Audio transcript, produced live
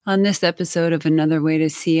On this episode of Another Way to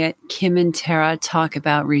See It, Kim and Tara talk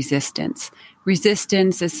about resistance.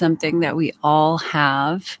 Resistance is something that we all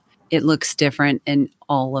have. It looks different in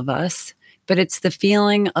all of us, but it's the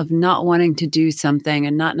feeling of not wanting to do something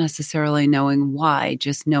and not necessarily knowing why,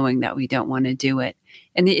 just knowing that we don't want to do it.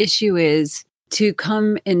 And the issue is to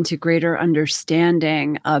come into greater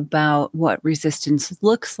understanding about what resistance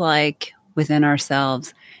looks like within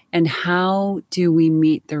ourselves and how do we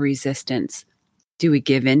meet the resistance. Do we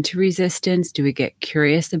give in to resistance? Do we get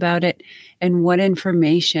curious about it? And what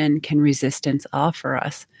information can resistance offer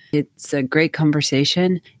us? It's a great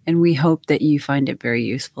conversation, and we hope that you find it very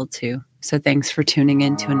useful too. So thanks for tuning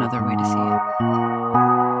in to Another Way to See It.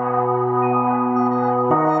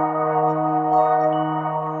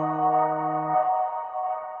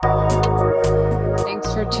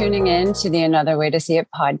 Thanks for tuning in to the Another Way to See It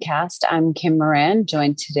podcast. I'm Kim Moran,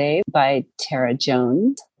 joined today by Tara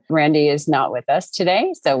Jones. Randy is not with us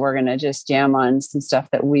today, so we're going to just jam on some stuff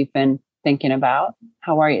that we've been thinking about.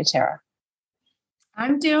 How are you, Tara?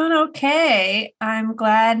 I'm doing okay. I'm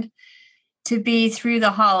glad to be through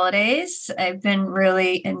the holidays. I've been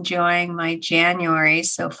really enjoying my January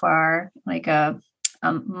so far, like a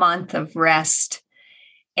month of rest.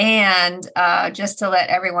 And just to let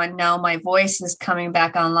everyone know, my voice is coming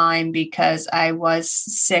back online because I was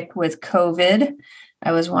sick with COVID.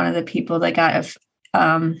 I was one of the people that got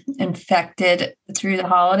infected through the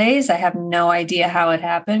holidays. I have no idea how it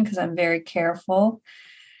happened because I'm very careful.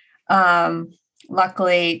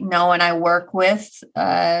 Luckily, no one I work with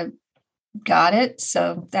got it,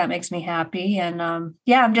 so that makes me happy. And I'm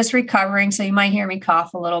just recovering, so you might hear me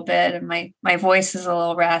cough a little bit, and my voice is a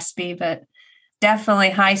little raspy, but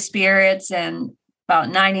definitely high spirits and about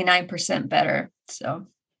 99% better. So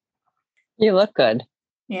you look good.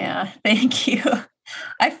 Yeah, thank you.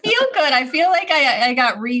 I feel good. I feel like I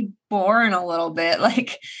got reborn a little bit,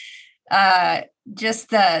 like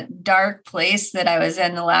just the dark place that I was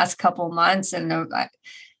in the last couple months. And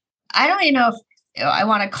I don't even know if I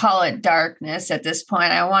want to call it darkness at this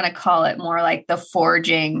point. I want to call it more like the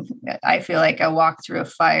forging. I feel like I walked through a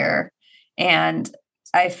fire, and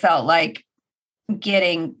I felt like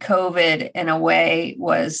getting COVID in a way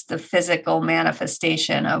was the physical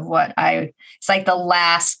manifestation of it's like the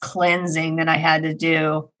last cleansing that I had to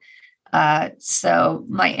do. So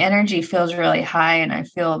my energy feels really high and I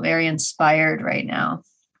feel very inspired right now.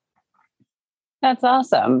 That's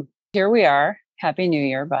awesome. Here we are. Happy New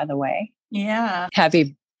Year, by the way. Yeah.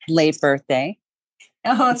 Happy late birthday.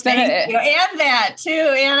 Oh, thank you. And that too.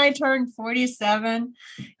 And I turned 47.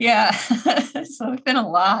 Yeah. So it's been a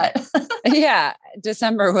lot. Yeah.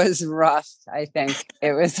 December was rough. I think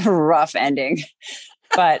it was a rough ending,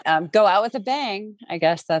 but go out with a bang. I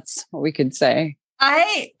guess that's what we could say.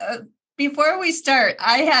 Before we start,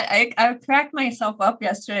 I cracked myself up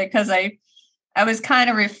yesterday because I was kind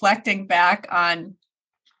of reflecting back on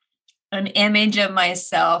an image of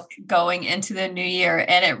myself going into the new year.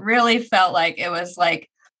 And it really felt like it was like,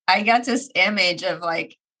 I got this image of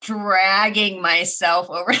like dragging myself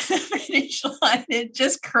over the finish line. It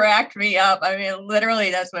just cracked me up. I mean,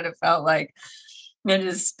 literally that's what it felt like. And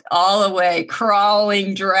just all the way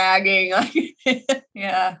crawling, dragging.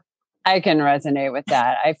 Yeah. I can resonate with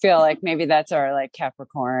that. I feel like maybe that's our like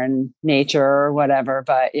Capricorn nature or whatever,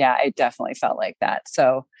 but yeah, I definitely felt like that.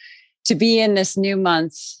 So to be in this new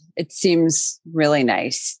month, it seems really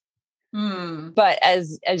nice. But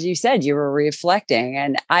as you said, you were reflecting,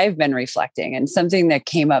 and I've been reflecting, and something that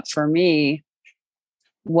came up for me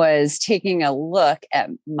was taking a look at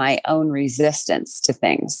my own resistance to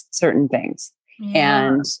things, certain things,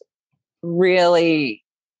 and really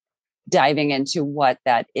diving into what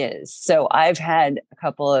that is. So I've had a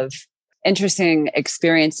couple of interesting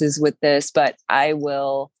experiences with this, but I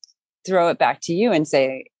will throw it back to you and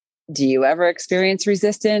say, do you ever experience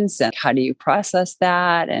resistance, and how do you process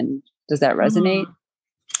that? And does that resonate?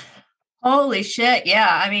 Holy shit. Yeah.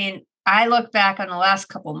 I mean, I look back on the last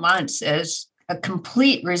couple months as a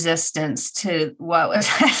complete resistance to what was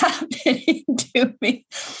happening to me,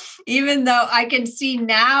 even though I can see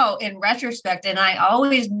now in retrospect, and I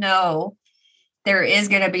always know there is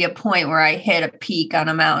going to be a point where I hit a peak on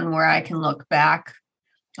a mountain where I can look back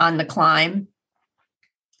on the climb.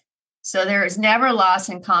 So there is never loss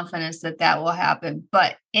in confidence that will happen.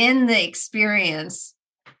 But in the experience,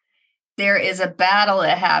 there is a battle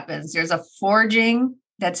that happens. There's a forging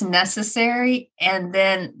that's necessary. And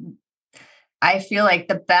then I feel like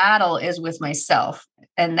the battle is with myself.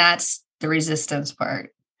 And that's the resistance part.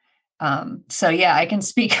 So yeah, I can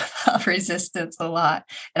speak about resistance a lot,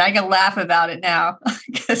 and I can laugh about it now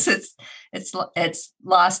because it's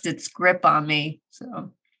lost its grip on me.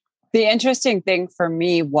 So The interesting thing for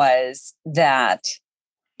me was that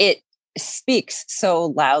it speaks so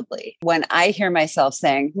loudly when I hear myself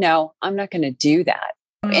saying, no, I'm not going to do that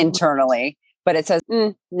internally, but it says,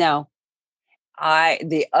 no.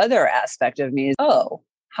 The other aspect of me is, oh,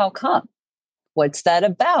 how come? What's that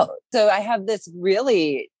about? So I have this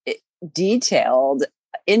really detailed,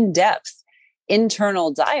 in-depth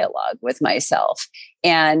internal dialogue with myself.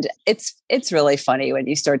 And it's really funny when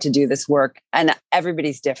you start to do this work, and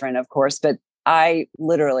everybody's different, of course, but I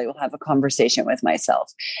literally will have a conversation with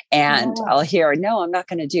myself and I'll hear, no, I'm not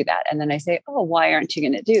going to do that. And then I say, oh, why aren't you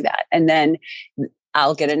going to do that? And then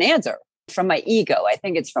I'll get an answer from my ego. I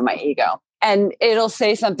think it's from my ego. And it'll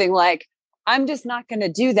say something like, I'm just not going to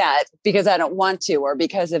do that because I don't want to, or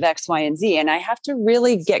because of X, Y, and Z. And I have to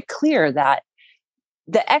really get clear that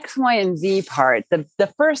the X, Y, and Z part,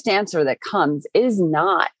 the first answer that comes is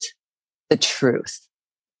not the truth.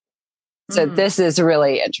 So this is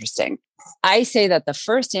really interesting. I say that the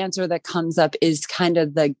first answer that comes up is kind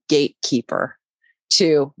of the gatekeeper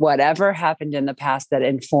to whatever happened in the past that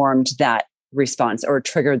informed that response or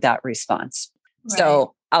triggered that response. Right.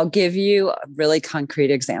 So I'll give you a really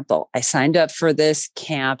concrete example. I signed up for this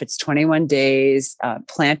camp. It's 21 days,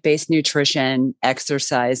 plant-based nutrition,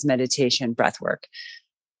 exercise, meditation, breath work.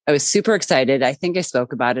 I was super excited. I think I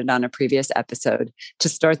spoke about it on a previous episode to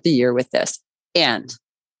start the year with this. And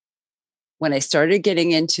when I started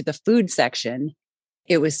getting into the food section,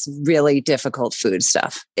 it was really difficult food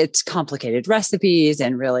stuff. It's complicated recipes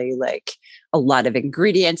and really like a lot of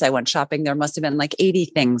ingredients. I went shopping. There must have been like 80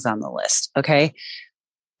 things on the list. Okay.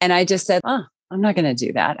 And I just said, I'm not going to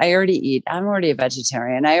do that. I already eat. I'm already a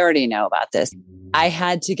vegetarian. I already know about this. I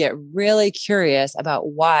had to get really curious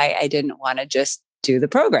about why I didn't want to just do the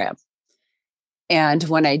program. And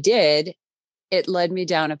when I did, it led me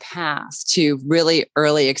down a path to really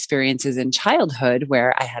early experiences in childhood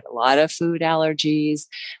where I had a lot of food allergies.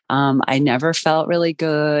 I never felt really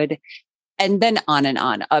good. And then on and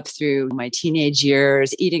on, up through my teenage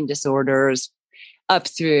years, eating disorders, up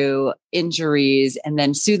through injuries, and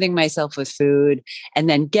then soothing myself with food, and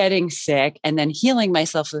then getting sick, and then healing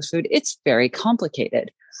myself with food. It's very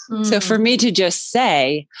complicated. So for me to just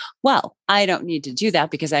say, well, I don't need to do that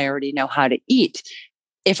because I already know how to eat.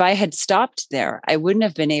 If I had stopped there, I wouldn't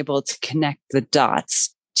have been able to connect the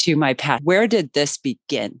dots to my path. Where did this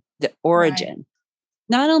begin? The origin. Right.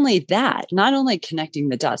 Not only that, not only connecting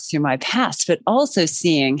the dots through my past, but also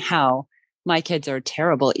seeing how my kids are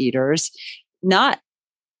terrible eaters. Not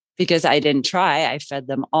because I didn't try. I fed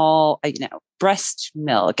them all, breast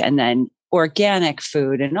milk and then organic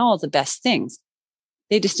food and all the best things.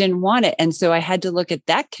 They just didn't want it. And so I had to look at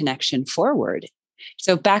that connection forward.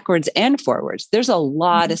 So backwards and forwards, there's a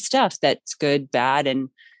lot of stuff that's good, bad, and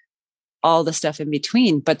all the stuff in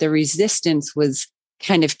between. But the resistance was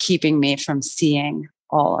kind of keeping me from seeing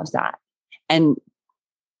all of that. And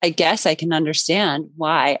I guess I can understand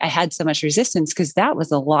why I had so much resistance, because that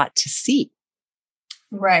was a lot to see.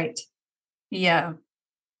 Right. Yeah.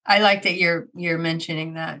 I like that you're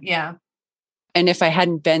mentioning that. Yeah. And if I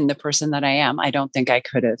hadn't been the person that I am, I don't think I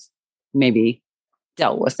could have maybe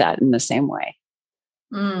dealt with that in the same way.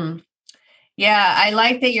 Yeah, I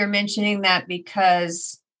like that you're mentioning that,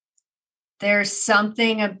 because there's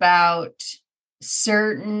something about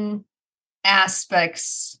certain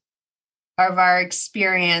aspects of our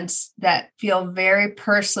experience that feel very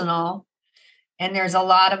personal, and there's a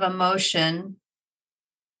lot of emotion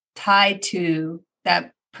tied to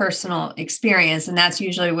that personal experience, and that's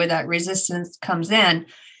usually where that resistance comes in.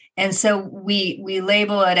 And so we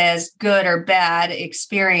label it as good or bad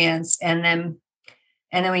experience, and then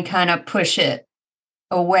we kind of push it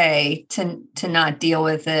away to not deal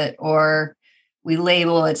with it, or we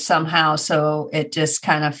label it somehow so it just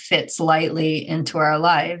kind of fits lightly into our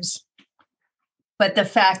lives. But the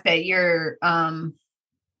fact that you're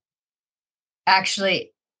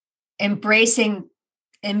actually embracing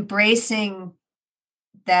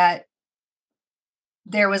that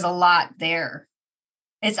there was a lot there.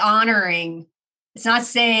 It's honoring. It's not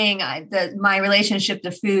saying that my relationship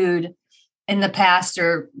to food in the past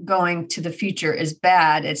or going to the future is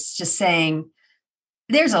bad. It's just saying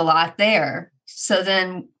there's a lot there. So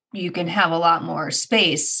then you can have a lot more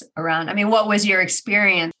space around. I mean, what was your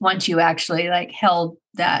experience once you actually held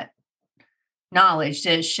that knowledge?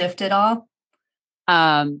 Did it shift at all?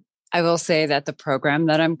 I will say that the program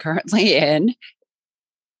that I'm currently in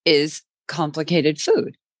is complicated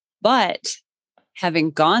food, but having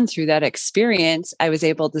gone through that experience, I was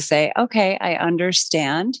able to say, okay, I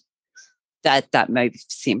understand that might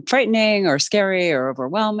seem frightening or scary or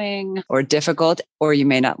overwhelming or difficult, or you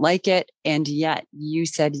may not like it. And yet you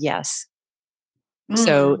said yes.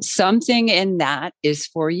 So something in that is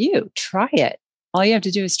for you. Try it. All you have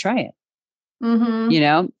to do is try it.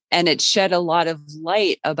 And it shed a lot of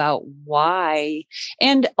light about why.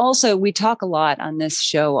 And also, we talk a lot on this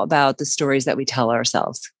show about the stories that we tell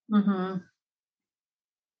ourselves. And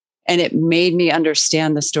it made me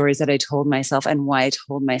understand the stories that I told myself and why I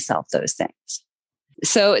told myself those things.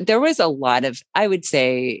 So there was a lot of, I would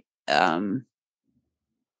say,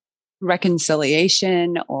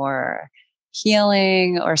 reconciliation or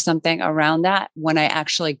healing or something around that when I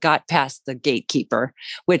actually got past the gatekeeper,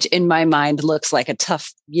 which in my mind looks like a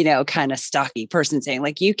tough, kind of stocky person saying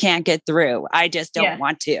like, you can't get through. I just don't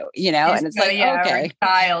want to, and it's like, okay.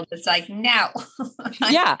 Child. It's like, no.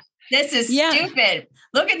 Yeah. This is stupid.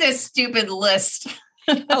 Look at this stupid list.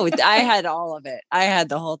 Oh, I had all of it. I had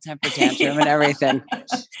the whole temper tantrum and everything.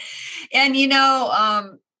 And,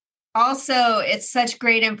 also, it's such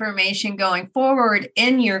great information going forward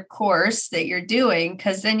in your course that you're doing,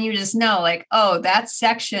 because then you just know like, oh, that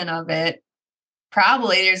section of it,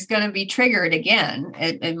 probably there's going to be triggered again.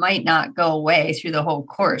 It might not go away through the whole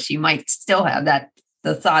course. You might still have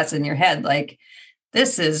the thoughts in your head, like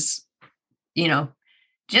this is,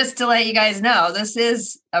 just to let you guys know, this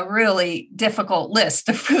is a really difficult list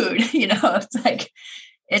of food. It's like,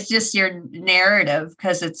 it's just your narrative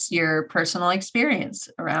because it's your personal experience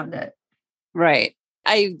around it. Right.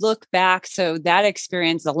 I look back. So that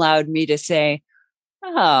experience allowed me to say,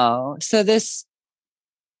 oh, so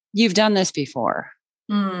you've done this before,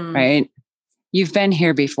 right? You've been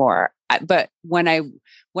here before. But when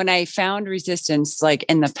I found resistance, like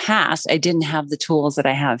in the past, I didn't have the tools that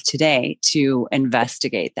I have today to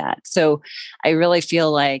investigate that. So I really feel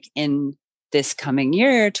like in this coming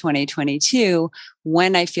year, 2022,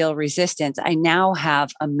 when I feel resistance, I now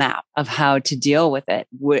have a map of how to deal with it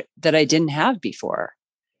that I didn't have before,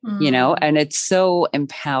 and it's so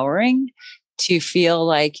empowering to feel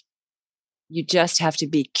like you just have to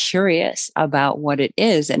be curious about what it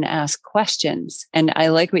is and ask questions. And I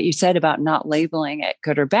like what you said about not labeling it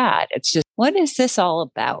good or bad. It's just, what is this all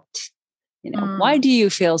about? Why do you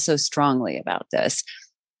feel so strongly about this?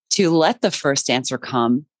 To let the first answer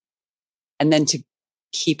come and then to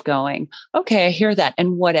keep going. Okay, I hear that.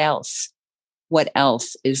 And what else? What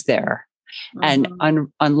else is there? And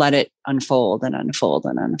let it unfold and unfold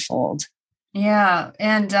and unfold. Yeah.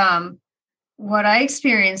 And what I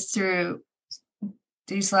experienced through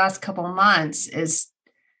these last couple of months is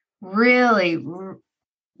really,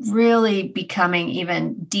 really becoming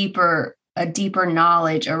even a deeper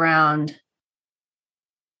knowledge around,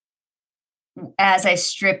 as I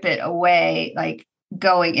strip it away, like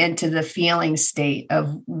going into the feeling state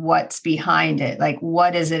of what's behind it. Like,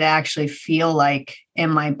 what does it actually feel like in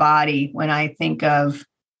my body when I think of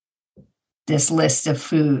this list of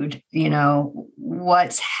food?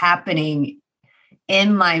 What's happening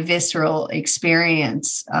in my visceral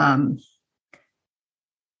experience?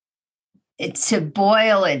 It's to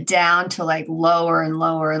boil it down to like lower and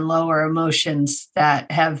lower and lower emotions that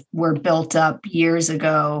were built up years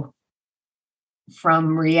ago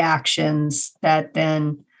from reactions that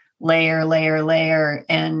then layer.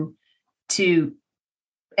 And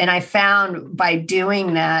I found by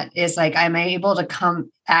doing that is like, I'm able to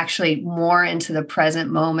come actually more into the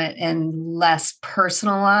present moment and less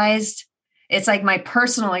personalized. It's like my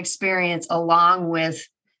personal experience along with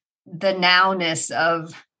the nowness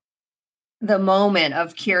of the moment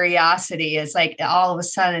of curiosity is like all of a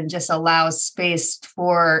sudden just allows space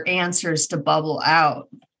for answers to bubble out.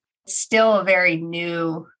 Still a very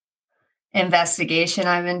new investigation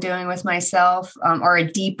I've been doing with myself, or a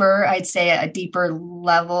deeper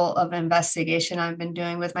level of investigation I've been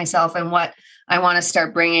doing with myself, and what I want to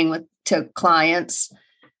start bringing to clients.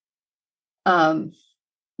 But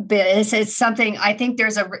it's something I think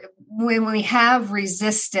when we have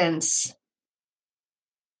resistance,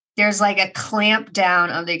 there's like a clamp down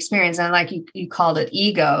of the experience. And like you called it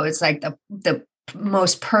ego. It's like the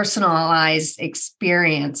most personalized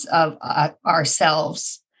experience of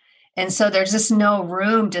ourselves. And so there's just no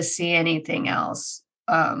room to see anything else.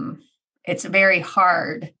 It's very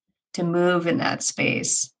hard to move in that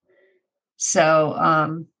space.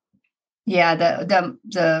 So,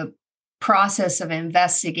 the process of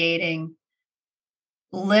investigating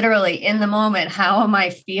literally in the moment, how am I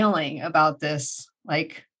feeling about this?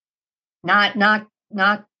 Like not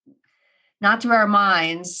through our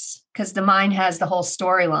minds, because the mind has the whole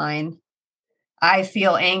storyline. I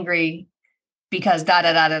feel angry because da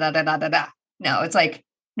da da da da da da da. No, it's like,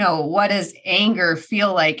 no, what does anger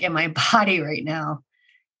feel like in my body right now?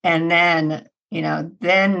 And then,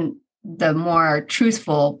 then the more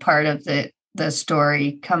truthful part of the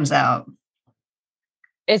story comes out.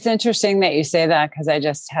 It's interesting that you say that, because I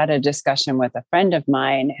just had a discussion with a friend of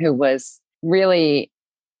mine who was really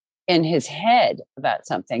in his head about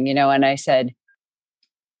something, and I said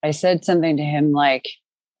something to him like,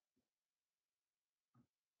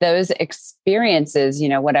 those experiences,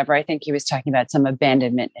 whatever, I think he was talking about some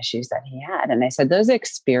abandonment issues that he had. And I said, those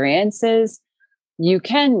experiences, you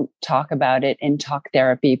can talk about it in talk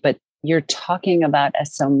therapy, but you're talking about a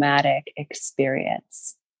somatic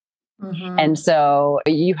experience. Mm-hmm. And so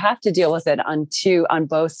you have to deal with it on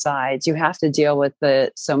both sides. You have to deal with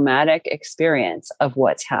the somatic experience of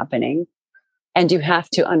what's happening. And you have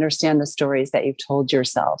to understand the stories that you've told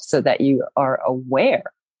yourself so that you are aware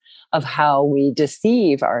of how we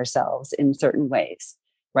deceive ourselves in certain ways,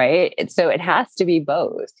 right? So it has to be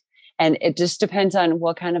both. And it just depends on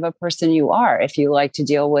what kind of a person you are. If you like to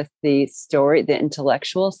deal with the story, the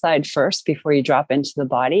intellectual side first before you drop into the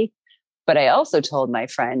body. But I also told my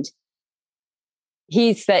friend,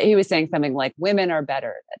 he was saying something like, women are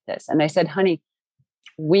better at this. And I said, honey,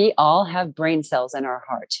 we all have brain cells in our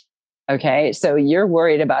heart. Okay. So you're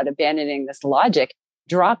worried about abandoning this logic.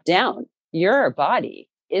 Drop down. Your body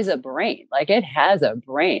is a brain, like it has a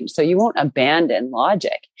brain. So you won't abandon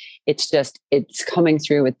logic. It's coming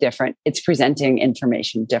through with it's presenting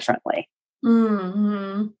information differently.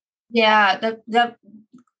 Mm-hmm. Yeah.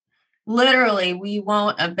 Literally, we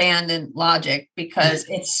won't abandon logic because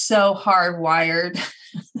it's so hardwired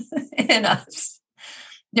in us.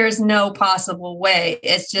 There's no possible way.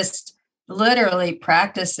 It's just literally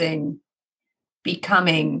practicing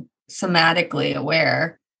becoming somatically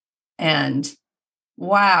aware. And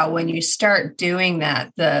wow, when you start doing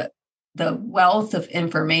that, the wealth of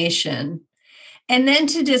information, and then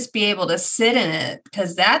to just be able to sit in it,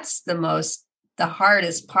 because that's the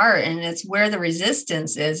hardest part. And it's where the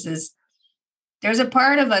resistance is there's a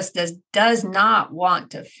part of us that does not want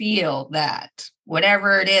to feel that,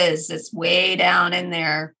 whatever it is, it's way down in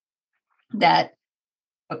there, that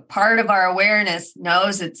a part of our awareness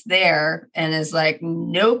knows it's there and is like,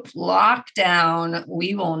 nope, lockdown.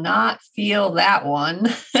 We will not feel that one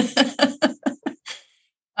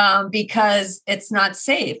because it's not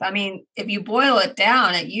safe. I mean, if you boil it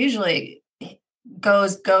down, it usually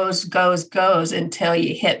goes until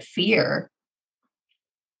you hit fear.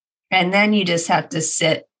 And then you just have to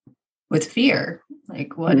sit with fear.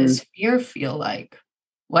 Like, what does fear feel like?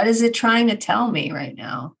 What is it trying to tell me right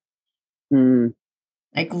now? Mm.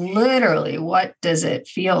 Like, literally, what does it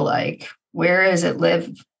feel like? Where does it live?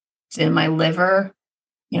 It's in my liver,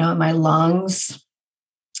 in my lungs.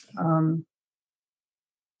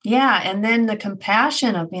 Yeah. And then the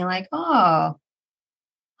compassion of being like, oh,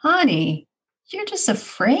 honey, you're just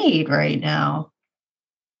afraid right now.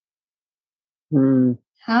 Mm.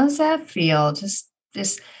 How does that feel?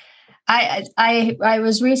 I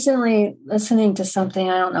was recently listening to something.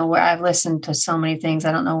 I don't know where. I've listened to so many things.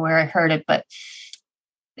 I don't know where I heard it, but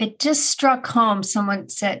it just struck home. Someone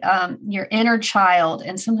said, your inner child.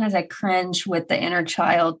 And sometimes I cringe with the inner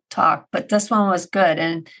child talk, but this one was good.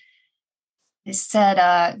 And they said,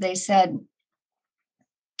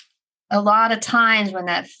 a lot of times when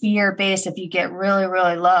that fear base, if you get really,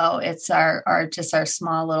 really low, it's our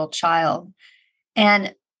small little child.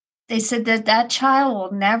 And they said that child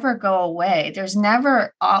will never go away. There's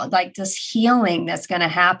never like this healing that's going to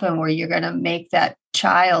happen where you're going to make that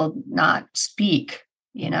child not speak,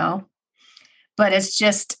 but it's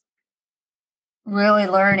just really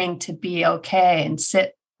learning to be okay and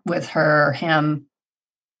sit with her or him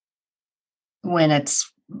when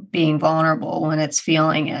it's being vulnerable, when it's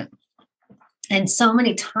feeling it. And so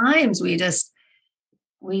many times we just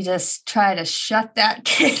try to shut that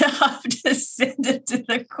kid up, to send it to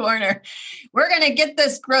the corner. We're going to get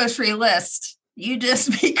this grocery list. You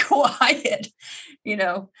just be quiet,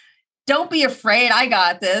 don't be afraid. I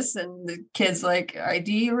got this. And the kid's like,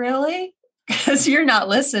 do you really? Because you're not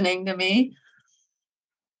listening to me.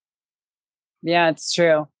 Yeah, it's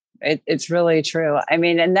true. It's really true. I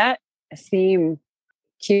mean, and that theme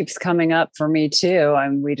keeps coming up for me too.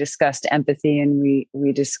 We discussed empathy, and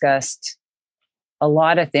we discussed a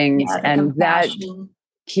lot of things, and that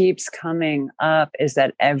keeps coming up, is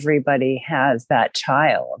that everybody has that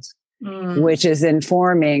child, which is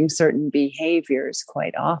informing certain behaviors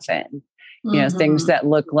quite often, things that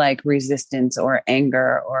look like resistance or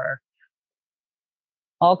anger or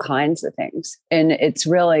all kinds of things. And it's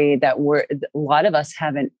really that a lot of us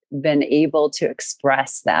haven't been able to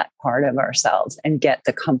express that part of ourselves and get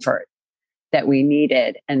the comfort that we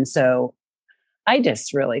needed. And so I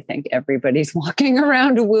just really think everybody's walking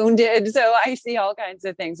around wounded. So I see all kinds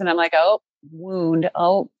of things and I'm like, oh, wound.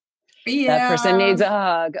 Oh, yeah. That person needs a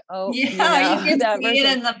hug. Oh, yeah, you can see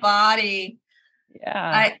it in the body.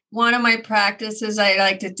 Yeah. One of my practices I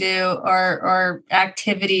like to do, or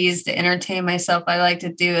activities to entertain myself, I like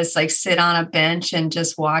to do is like sit on a bench and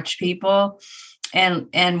just watch people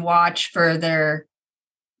and watch for their,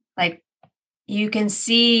 like, you can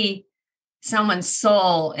see someone's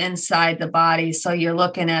soul inside the body. So you're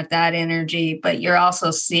looking at that energy, but you're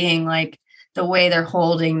also seeing like the way they're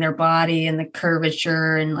holding their body and the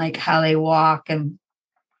curvature and like how they walk. And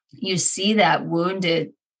you see that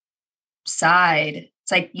wounded side.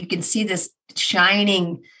 It's like you can see this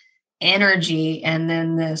shining energy and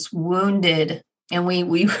then this wounded. And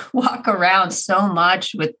we walk around so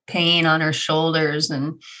much with pain on our shoulders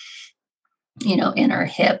and, you know, in our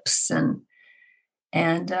hips and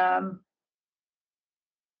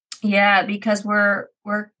yeah, because we're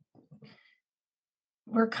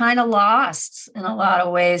kind of lost in a lot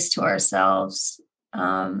of ways to ourselves.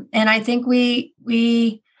 And I think we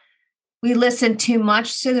listen too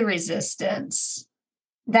much to the resistance.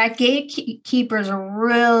 That gatekeeper's a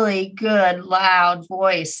really good, loud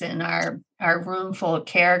voice in our room full of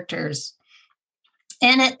characters.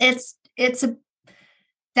 And it's a,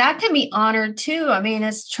 that can be honored too. I mean,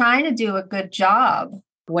 it's trying to do a good job.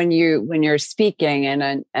 When you're speaking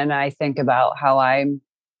and I think about how I'm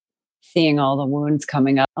seeing all the wounds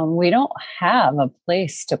coming up, we don't have a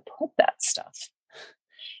place to put that stuff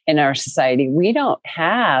in our society. We don't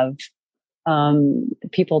have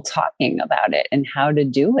people talking about it and how to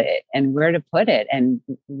do it and where to put it and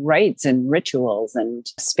rites and rituals and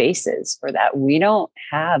spaces for that. We don't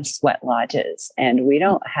have sweat lodges and we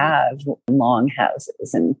don't have long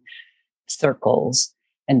houses and circles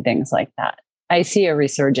and things like that. I see a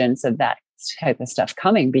resurgence of that type of stuff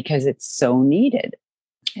coming because it's so needed.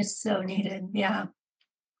 It's so needed. Yeah.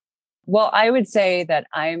 Well, I would say that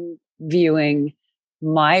I'm viewing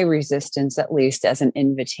my resistance at least as an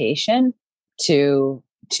invitation to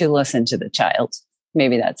listen to the child.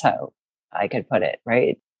 Maybe that's how I could put it,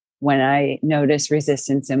 right? When I notice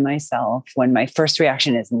resistance in myself, when my first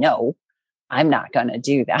reaction is no, I'm not going to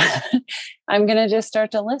do that. I'm going to just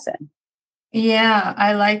start to listen. Yeah,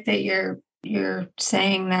 I like that you're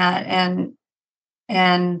saying that,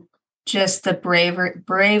 and just the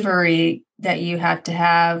bravery that you have to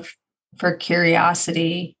have for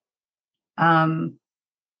curiosity.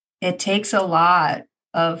 It takes a lot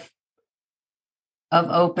of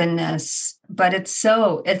openness, but it's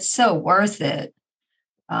so worth it.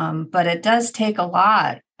 But it does take a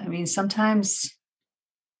lot. I mean, sometimes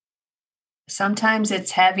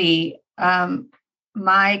it's heavy.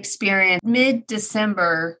 My experience,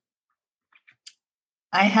 mid-December,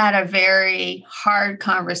 I had a very hard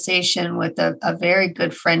conversation with a very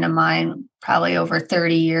good friend of mine, probably over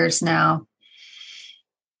 30 years now.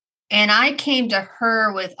 And I came to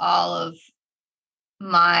her with all of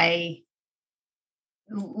my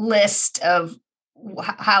list of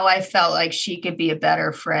how I felt like she could be a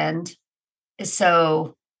better friend.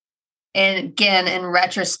 So, and again, in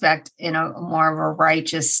retrospect, in a more of a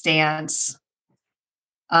righteous stance.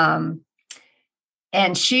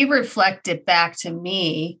 And she reflected back to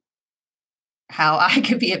me how I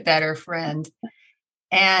could be a better friend.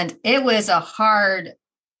 And it was a hard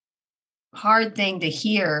thing to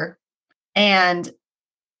hear. And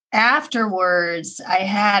afterwards, I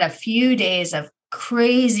had a few days of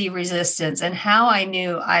crazy resistance. And how I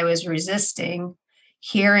knew I was resisting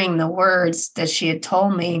hearing the words that she had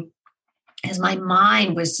told me is my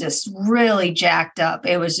mind was just really jacked up.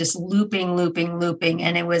 It was just looping.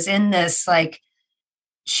 And it was in this, like,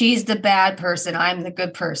 she's the bad person, I'm the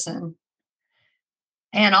good person.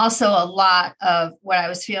 And also a lot of what I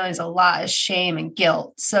was feeling is a lot of shame and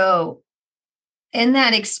guilt. So in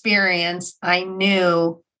that experience, I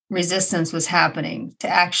knew resistance was happening to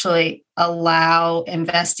actually allow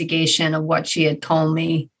investigation of what she had told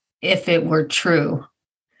me, if it were true.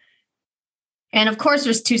 And of course,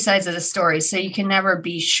 there's two sides of the story. So you can never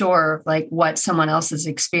be sure of like what someone else's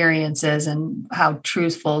experience is and how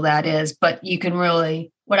truthful that is. But you can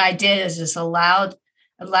really, what I did is just allowed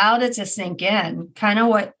it to sink in. Kind of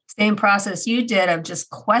what same process you did of just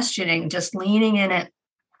questioning, just leaning in it,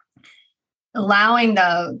 allowing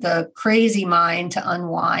the crazy mind to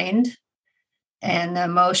unwind and the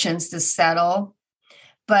emotions to settle.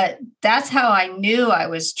 But that's how I knew I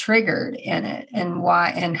was triggered in it, and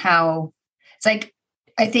why and how. It's like,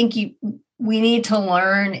 I think we need to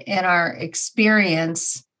learn in our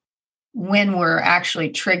experience when we're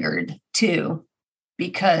actually triggered too,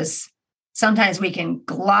 because sometimes we can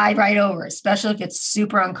glide right over, especially if it's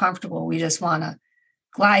super uncomfortable. We just want to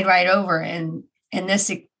glide right over. And in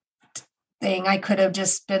this thing, I could have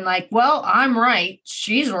just been like, well, I'm right.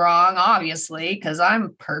 She's wrong, obviously, because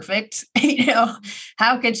I'm perfect.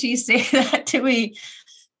 How could she say that to me?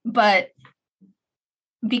 But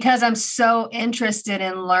because I'm so interested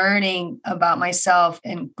in learning about myself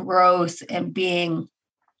and growth and being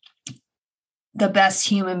the best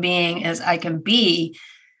human being as I can be,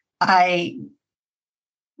 I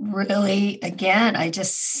really, again, I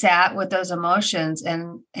just sat with those emotions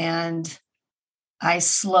and I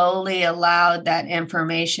slowly allowed that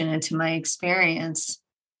information into my experience.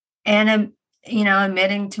 And I'm,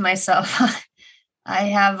 admitting to myself, I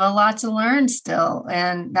have a lot to learn still.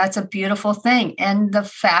 And that's a beautiful thing. And the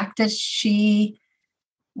fact that she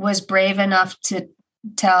was brave enough to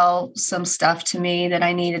tell some stuff to me that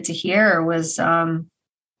I needed to hear was,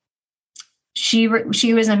 she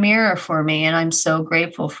was a mirror for me. And I'm so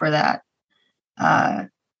grateful for that.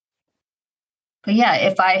 But yeah,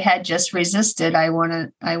 if I had just resisted, I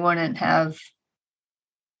wouldn't have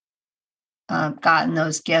gotten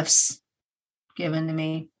those gifts given to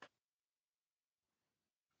me.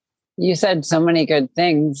 You said so many good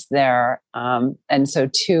things there. And so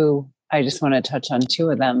I just want to touch on two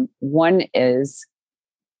of them. One is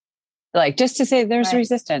like, just to say there's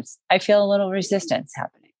resistance. I feel a little resistance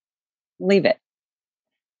happening. Leave it.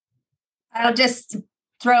 I'll just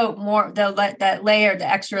throw more, that layer, the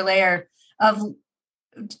extra layer of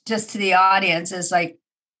just to the audience is like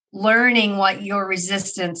learning what your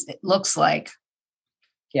resistance looks like.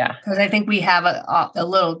 Yeah. Because I think we have a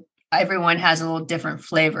little, everyone has a little different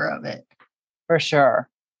flavor of it. For sure.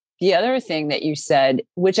 The other thing that you said,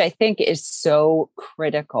 which I think is so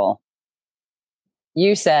critical,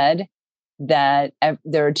 you said that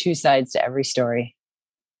there are two sides to every story,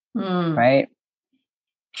 right?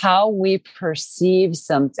 How we perceive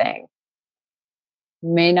something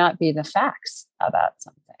may not be the facts about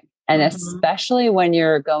something. And especially when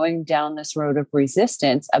you're going down this road of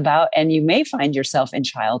resistance and you may find yourself in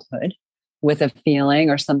childhood with a feeling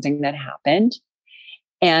or something that happened.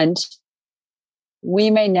 And we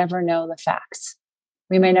may never know the facts.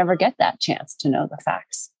 We may never get that chance to know the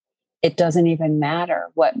facts. It doesn't even matter.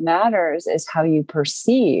 What matters is how you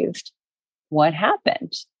perceived what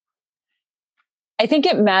happened. I think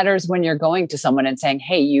it matters when you're going to someone and saying,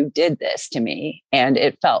 hey, you did this to me. And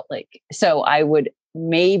it felt like, so I would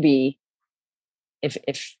maybe, if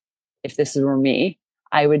this were me,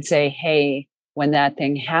 I would say, hey, when that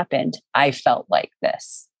thing happened, I felt like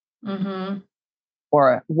this.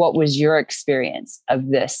 Or what was your experience of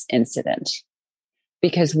this incident?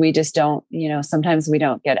 Because we just don't, sometimes we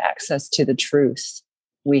don't get access to the truth.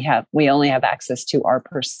 We only have access to our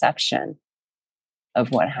perception of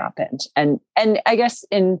what happened. And I guess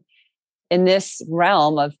in this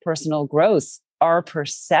realm of personal growth, our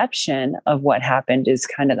perception of what happened is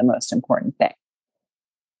kind of the most important thing.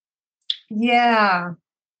 Yeah.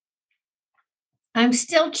 I'm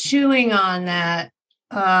still chewing on that.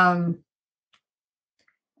 I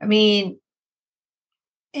mean,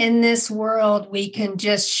 in this world, we can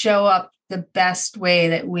just show up the best way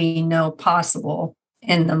that we know possible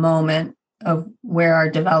in the moment of where our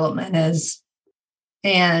development is.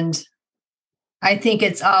 And I think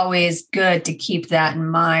it's always good to keep that in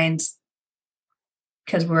mind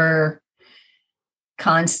because we're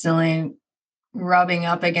constantly rubbing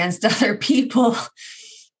up against other people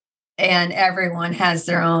and everyone has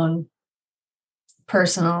their own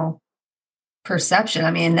personal perception. I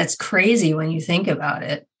mean, that's crazy when you think about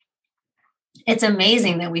it. It's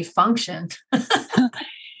amazing that we function as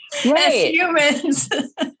humans.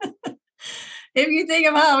 If you think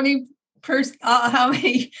of how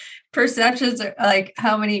many perceptions are, like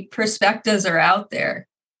how many perspectives are out there.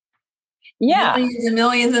 Yeah. Millions and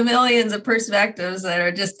millions and millions of perspectives that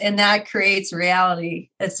are just, and that creates reality.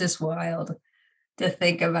 It's just wild to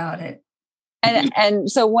think about it. And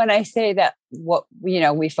so when I say that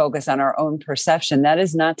we focus on our own perception, that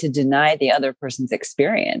is not to deny the other person's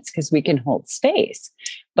experience because we can hold space,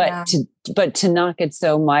 but to not get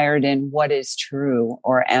so mired in what is true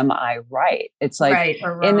or am I right? It's like right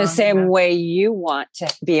or wrong, in the same way you want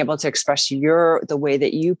to be able to express the way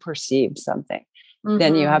that you perceive something,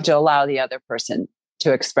 then you have to allow the other person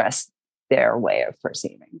to express their way of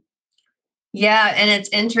perceiving. Yeah. And it's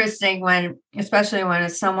interesting especially when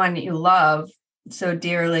it's someone you love so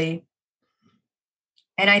dearly.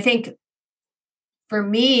 And I think for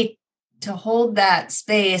me to hold that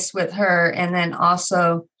space with her and then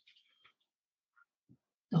also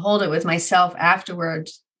to hold it with myself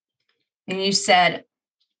afterwards. And you said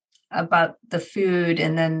about the food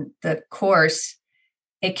and then the course,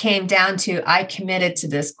 it came down to, I committed to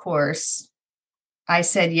this course. I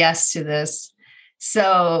said yes to this.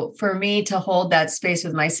 So for me to hold that space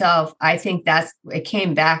with myself, I think it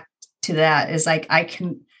came back to that, is like,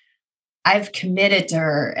 I've committed to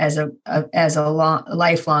her as a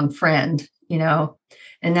lifelong friend, and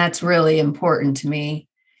that's really important to me.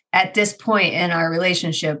 At this point in our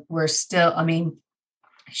relationship, we're still, I mean,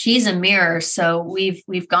 she's a mirror. So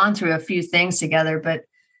we've gone through a few things together, but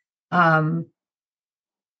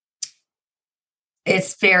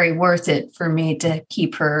it's very worth it for me to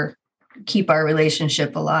keep our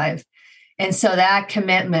relationship alive. And so that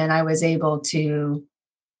commitment I was able to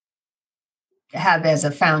have as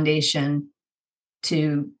a foundation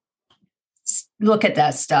to look at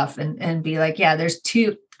that stuff and be like, yeah, there's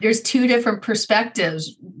two different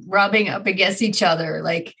perspectives rubbing up against each other.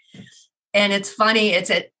 Like, and it's funny.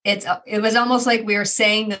 It was almost like we were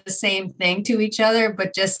saying the same thing to each other,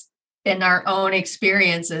 but just in our own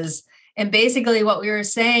experiences. And basically what we were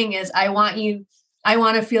saying is, I want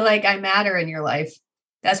to feel like I matter in your life.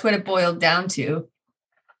 That's what it boiled down to.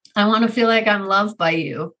 I want to feel like I'm loved by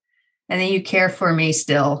you, and that you care for me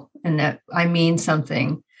still, and that I mean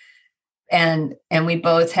something. And we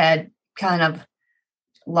both had kind of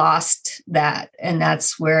lost that. And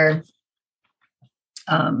that's where,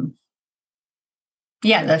 the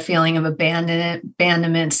feeling of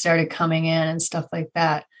abandonment started coming in and stuff like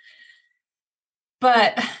that.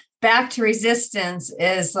 But back to resistance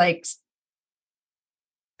is like,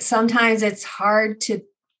 sometimes it's hard to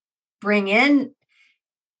bring in.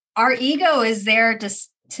 Our ego is there to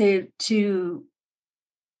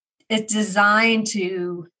it's designed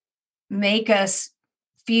to make us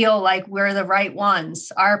feel like we're the right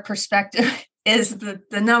ones. Our perspective is the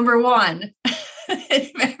number one.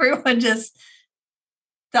 If everyone just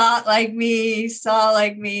thought like me, saw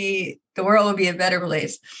like me, the world would be a better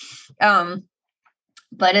place.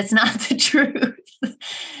 But it's not the truth.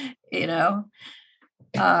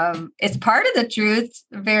 It's part of the truth,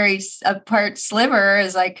 a part sliver,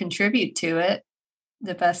 as I contribute to it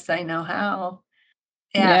the best I know how.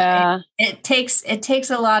 Yeah. It takes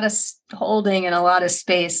a lot of holding and a lot of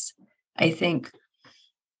space, I think,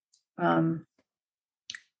 to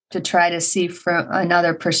try to see from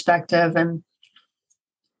another perspective, and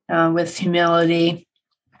with humility.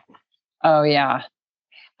 Oh, yeah.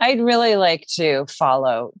 I'd really like to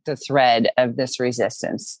follow the thread of this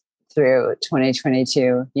resistance through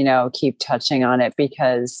 2022, keep touching on it,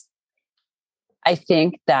 because I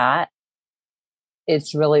think that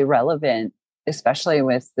it's really relevant, especially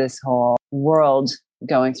with this whole world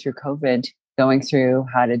going through COVID, going through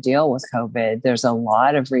how to deal with COVID. There's a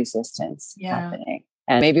lot of resistance happening,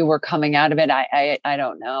 and maybe we're coming out of it. I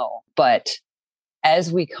don't know. But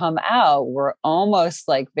as we come out, we're almost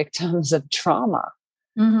like victims of trauma.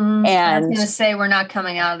 Mm-hmm. And I was going to say, we're not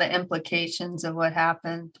coming out of the implications of what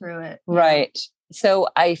happened through it. Right. So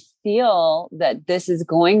I feel that this is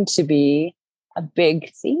going to be a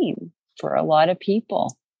big theme for a lot of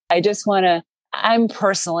people. I'm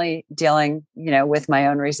personally dealing, with my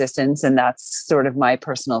own resistance, and that's sort of my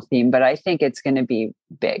personal theme, but I think it's going to be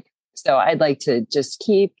big. So I'd like to just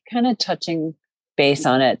keep kind of touching base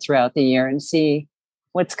on it throughout the year and see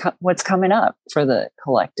what's coming up for the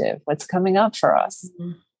collective, what's coming up for us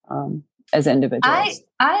as individuals.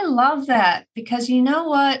 I love that, because you know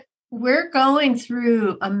what? We're going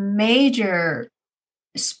through a major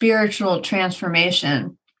spiritual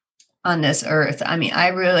transformation on this earth. I mean, I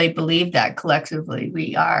really believe that collectively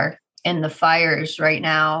we are in the fires right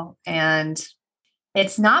now, and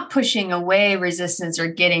it's not pushing away resistance or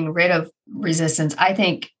getting rid of resistance. I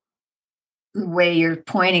think the way you're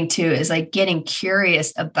pointing to is like getting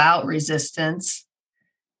curious about resistance,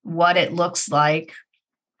 what it looks like,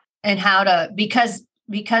 and how to, because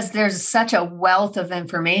there's such a wealth of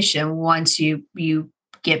information once you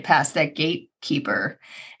get past that gatekeeper.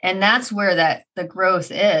 And that's where the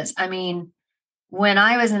growth is. I mean, when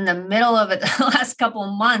I was in the middle of it the last couple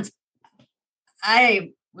of months,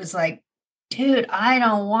 I was like, dude, I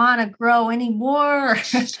don't want to grow anymore.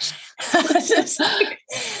 Just like,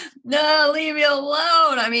 no, leave me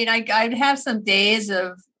alone. I mean, I'd have some days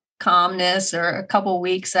of calmness, or a couple of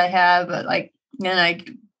weeks I have, but then I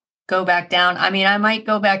go back down. I mean, I might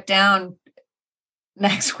go back down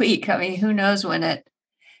next week. I mean, who knows when it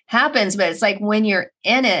happens, but it's like when you're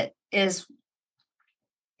in it, there's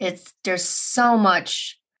so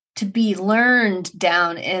much to be learned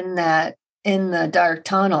down in the dark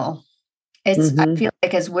tunnel. I feel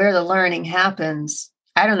like it's where the learning happens.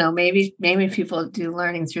 I don't know, maybe people do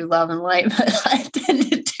learning through love and light, but I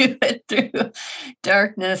tend to do it through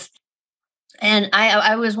darkness. And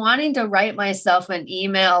I was wanting to write myself an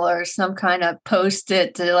email or some kind of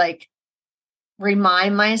post-it to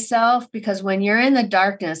remind myself, because when you're in the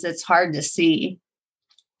darkness, it's hard to see.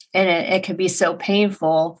 And it can be so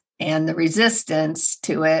painful, and the resistance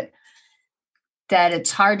to it, that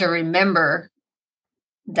it's hard to remember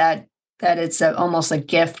that it's almost a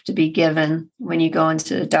gift to be given when you go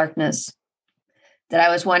into the darkness. That I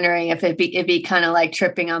was wondering if it'd be kind of like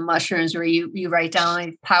tripping on mushrooms, where you write down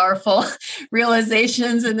like powerful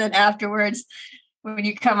realizations, and then afterwards, when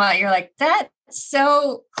you come out, you're like, that's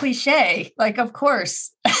so cliche. Like, of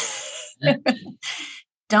course,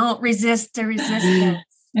 don't resist the resistance.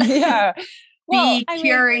 Yeah. Be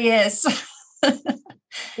curious.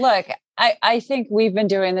 Look, I think we've been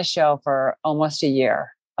doing the show for almost a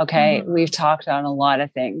year. Okay. Mm-hmm. We've talked on a lot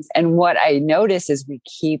of things. And what I notice is we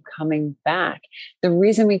keep coming back. The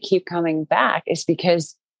reason we keep coming back is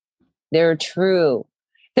because they're true.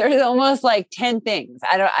 There's almost like 10 things.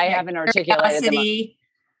 I haven't articulated them.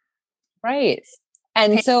 Right.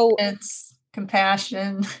 And patience, so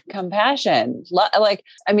compassion. Like,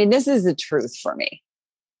 I mean, this is the truth for me.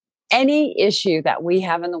 Any issue that we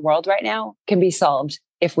have in the world right now can be solved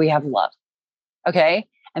if we have love. Okay.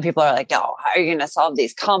 And people are like, oh, how are you going to solve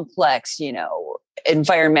these complex,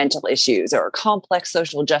 environmental issues or complex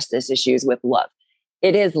social justice issues with love?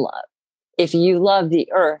 It is love. If you love the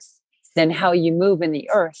earth, then how you move in the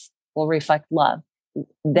earth will reflect love.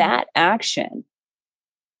 That action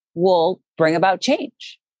will bring about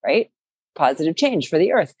change, right? Positive change for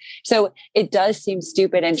the earth. So it does seem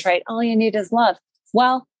stupid and trite. All you need is love.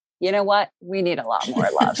 Well, you know what? We need a lot more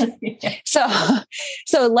love.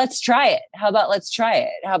 So let's try it. How about let's try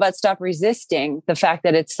it? How about stop resisting the fact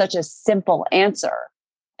that it's such a simple answer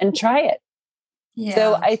and try it? Yeah.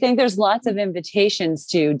 So I think there's lots of invitations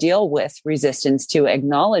to deal with resistance, to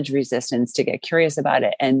acknowledge resistance, to get curious about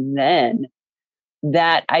it. And then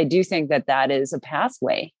that I do think that is a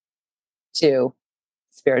pathway to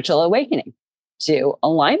spiritual awakening, to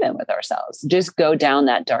alignment with ourselves. Just go down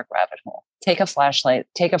that dark rabbit hole. Take a flashlight,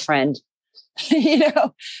 take a friend,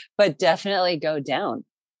 but definitely go down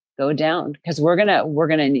because we're going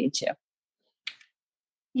to need to.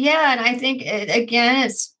 Yeah. And I think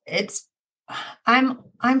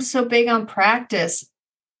I'm so big on practice.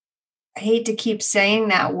 I hate to keep saying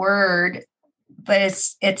that word, but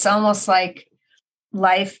it's almost like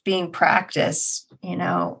life being practice,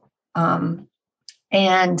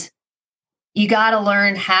 and you got to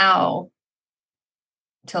learn how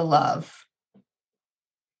to love.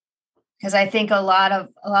 Because I think a lot of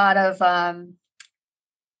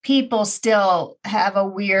people still have a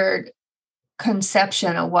weird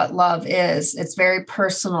conception of what love is. It's very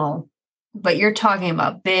personal, but you're talking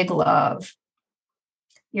about big love.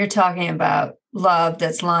 You're talking about love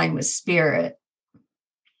that's lined with spirit.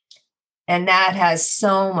 And that has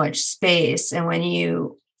so much space. And when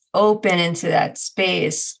you open into that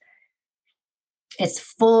space, it's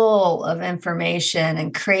full of information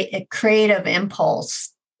and create a creative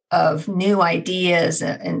impulse of new ideas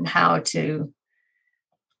and how to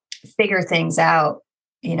figure things out.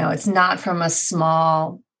 It's not from a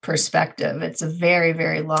small perspective. It's a very,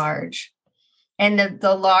 very large. And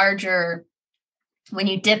the larger, when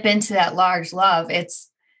you dip into that large love,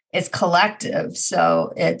 it's collective.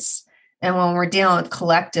 So and when we're dealing with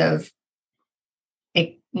collective,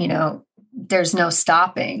 there's no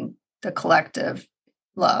stopping the collective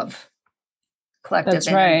love. Collective That's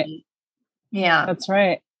energy. Right. Yeah. That's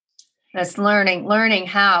right. That's learning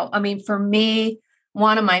how. I mean, for me,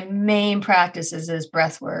 one of my main practices is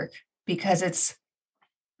breath work, because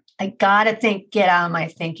I got to get out of my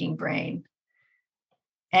thinking brain.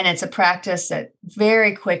 And it's a practice that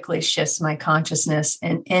very quickly shifts my consciousness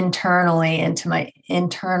and internally into my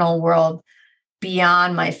internal world,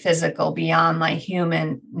 beyond my physical, beyond my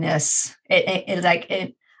humanness.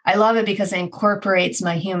 I love it because it incorporates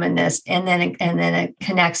my humanness, and then it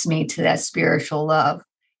connects me to that spiritual love.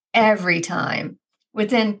 Every time,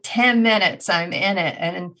 within 10 minutes, I'm in it.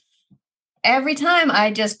 And every time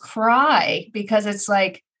I just cry, because it's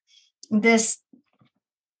like this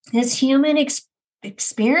human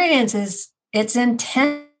experience it's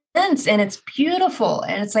intense and it's beautiful.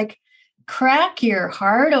 And it's like, crack your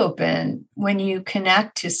heart open when you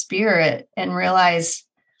connect to spirit and realize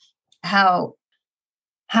how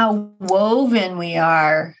woven we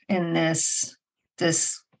are in this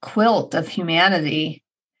quilt of humanity.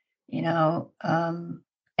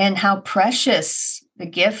 And how precious the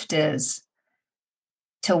gift is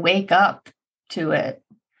to wake up to it.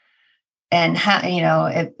 And how,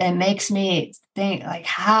 it makes me think, like,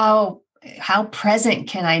 how present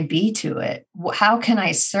can I be to it? How can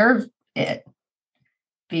I serve it?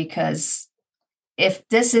 Because if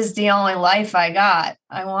this is the only life I got,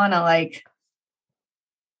 I want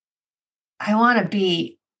to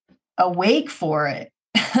be awake for it.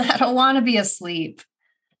 I don't want to be asleep.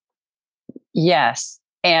 Yes.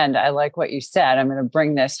 And I like what you said. I'm going to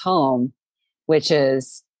bring this home, which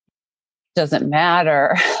is, doesn't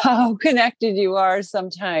matter how connected you are.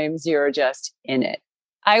 Sometimes you're just in it.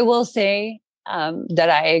 I will say that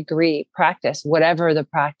I agree. Practice, whatever the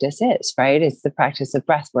practice is, right? It's the practice of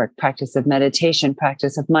breath work, practice of meditation,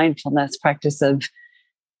 practice of mindfulness, practice of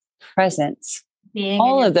presence. Being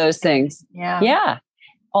all of those things. Yeah. Yeah.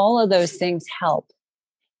 All of those things help.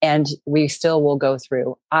 And we still will go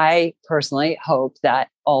through. I personally hope that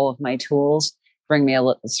all of my tools bring me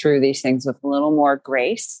through these things with a little more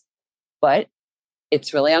grace, but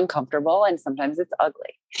it's really uncomfortable and sometimes it's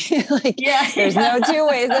ugly. There's no two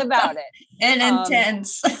ways about it. And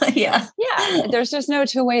intense. Yeah. There's just no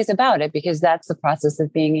two ways about it because that's the process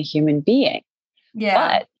of being a human being.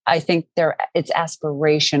 Yeah. But I think it's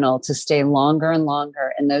aspirational to stay longer and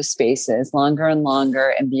longer in those spaces, longer and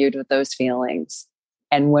longer imbued with those feelings.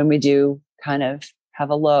 And when we do kind of have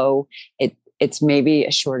a low, it's maybe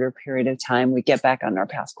a shorter period of time. We get back on our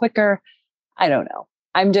path quicker. I don't know.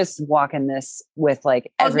 I'm just walking this with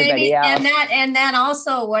like everybody else. And that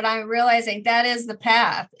also what I'm realizing, that is the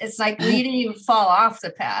path. It's like we didn't even fall off the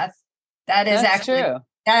path. That's actually true.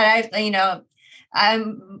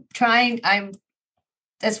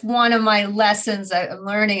 That's one of my lessons I'm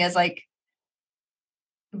learning is like,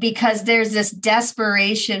 because there's this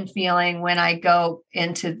desperation feeling when I go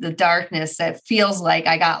into the darkness that feels like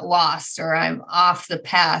I got lost or I'm off the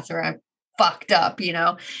path or I'm fucked up,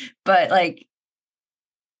 but like,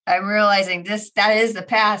 I'm realizing that is the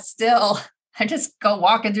path still. I just go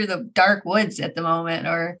walking through the dark woods at the moment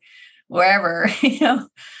or wherever,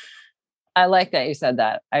 I like that you said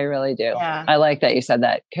that. I really do. Yeah. I like that you said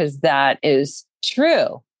that because that is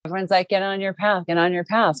true. Everyone's like, get on your path, get on your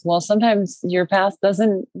path. Well, sometimes your path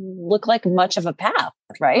doesn't look like much of a path,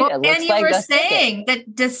 right? Well, it looks and you like were saying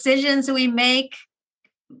that decisions we make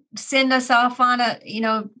send us off on a,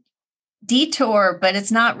 detour, but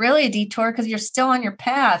it's not really a detour because you're still on your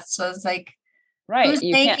path. So it's like, right.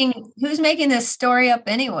 Who's making this story up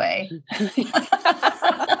anyway?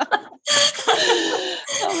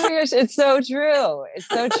 Oh my gosh, it's so true. It's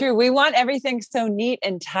so true. We want everything so neat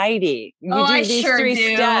and tidy. You do these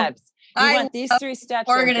three steps. You want these 3 steps.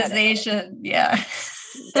 Organization. Yeah.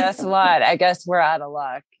 Guess what? I guess we're out of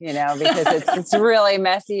luck, because it's really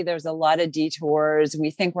messy. There's a lot of detours.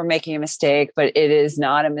 We think we're making a mistake, but it is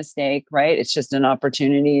not a mistake, right? It's just an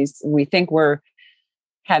opportunity. We think we're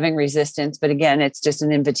having resistance, but again, it's just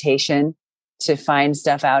an invitation to find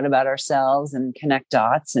stuff out about ourselves and connect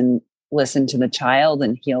dots and listen to the child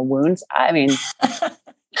and heal wounds. I mean,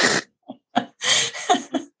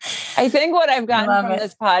 I think what I've gotten from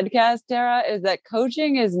this podcast, Tara, is that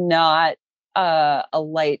coaching is not a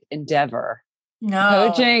light endeavor. No.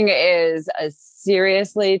 Coaching is a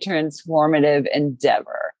seriously transformative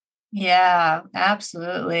endeavor. Yeah,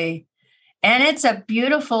 absolutely. And it's a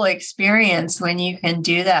beautiful experience when you can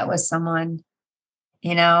do that with someone.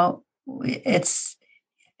 It's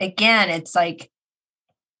like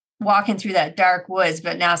walking through that dark woods,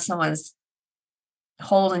 but now someone's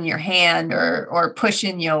holding your hand or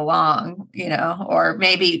pushing you along, or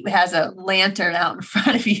maybe has a lantern out in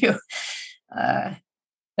front of you.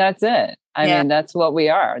 That's it. I mean, that's what we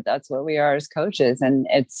are. That's what we are as coaches. And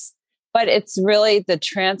it's really the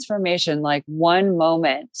transformation, like one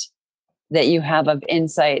moment that you have of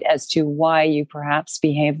insight as to why you perhaps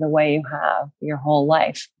behave the way you have your whole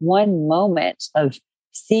life. One moment of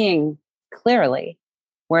seeing clearly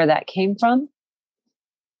where that came from,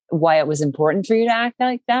 why it was important for you to act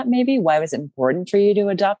like that, maybe why it was important for you to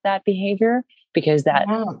adopt that behavior, because that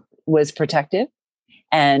was protective.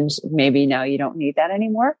 And maybe now you don't need that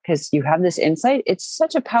anymore because you have this insight. It's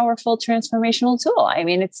such a powerful transformational tool. I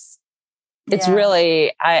mean, it's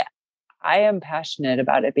really, I am passionate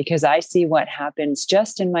about it because I see what happens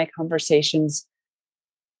just in my conversations,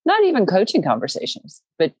 not even coaching conversations,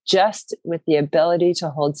 but just with the ability to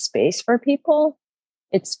hold space for people.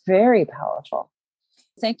 It's very powerful.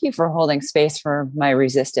 Thank you for holding space for my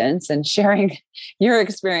resistance and sharing your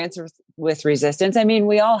experience with resistance. I mean,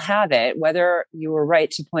 we all have it. Whether you were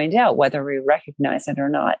right to point out, whether we recognize it or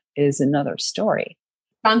not is another story.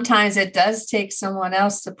 Sometimes it does take someone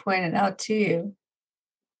else to point it out to you.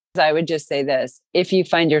 I would just say this. If you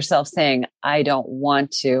find yourself saying, I don't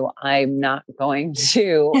want to, I'm not going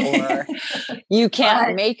to, or you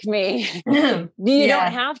can't make me, you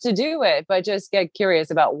don't have to do it, but just get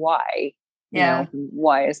curious about why.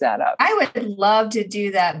 Why is that up? I would love to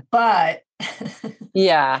do that, but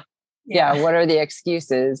yeah. What are the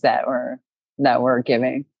excuses that we're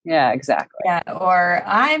giving? Yeah, exactly. Yeah. Or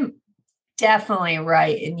I'm definitely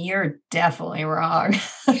right. And you're definitely wrong.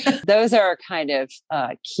 Those are kind of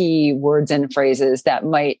key words and phrases that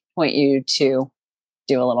might point you to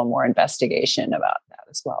do a little more investigation about that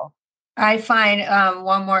as well. I find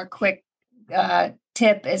one more quick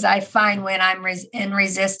tip is I find when I'm in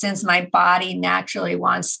resistance, my body naturally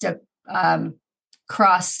wants to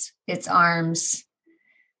cross its arms,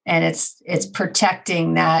 and it's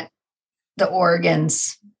protecting the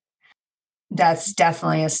organs. That's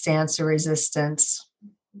definitely a stance of resistance.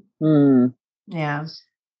 Yeah.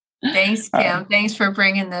 Thanks, Kim. Thanks for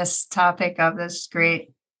bringing this topic up. That's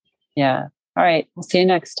great. Yeah. All right. We'll see you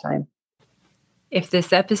next time. If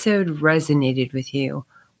this episode resonated with you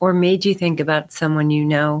or made you think about someone you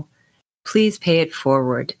know, please pay it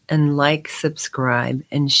forward and like, subscribe,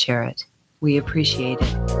 and share it. We appreciate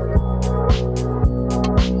it.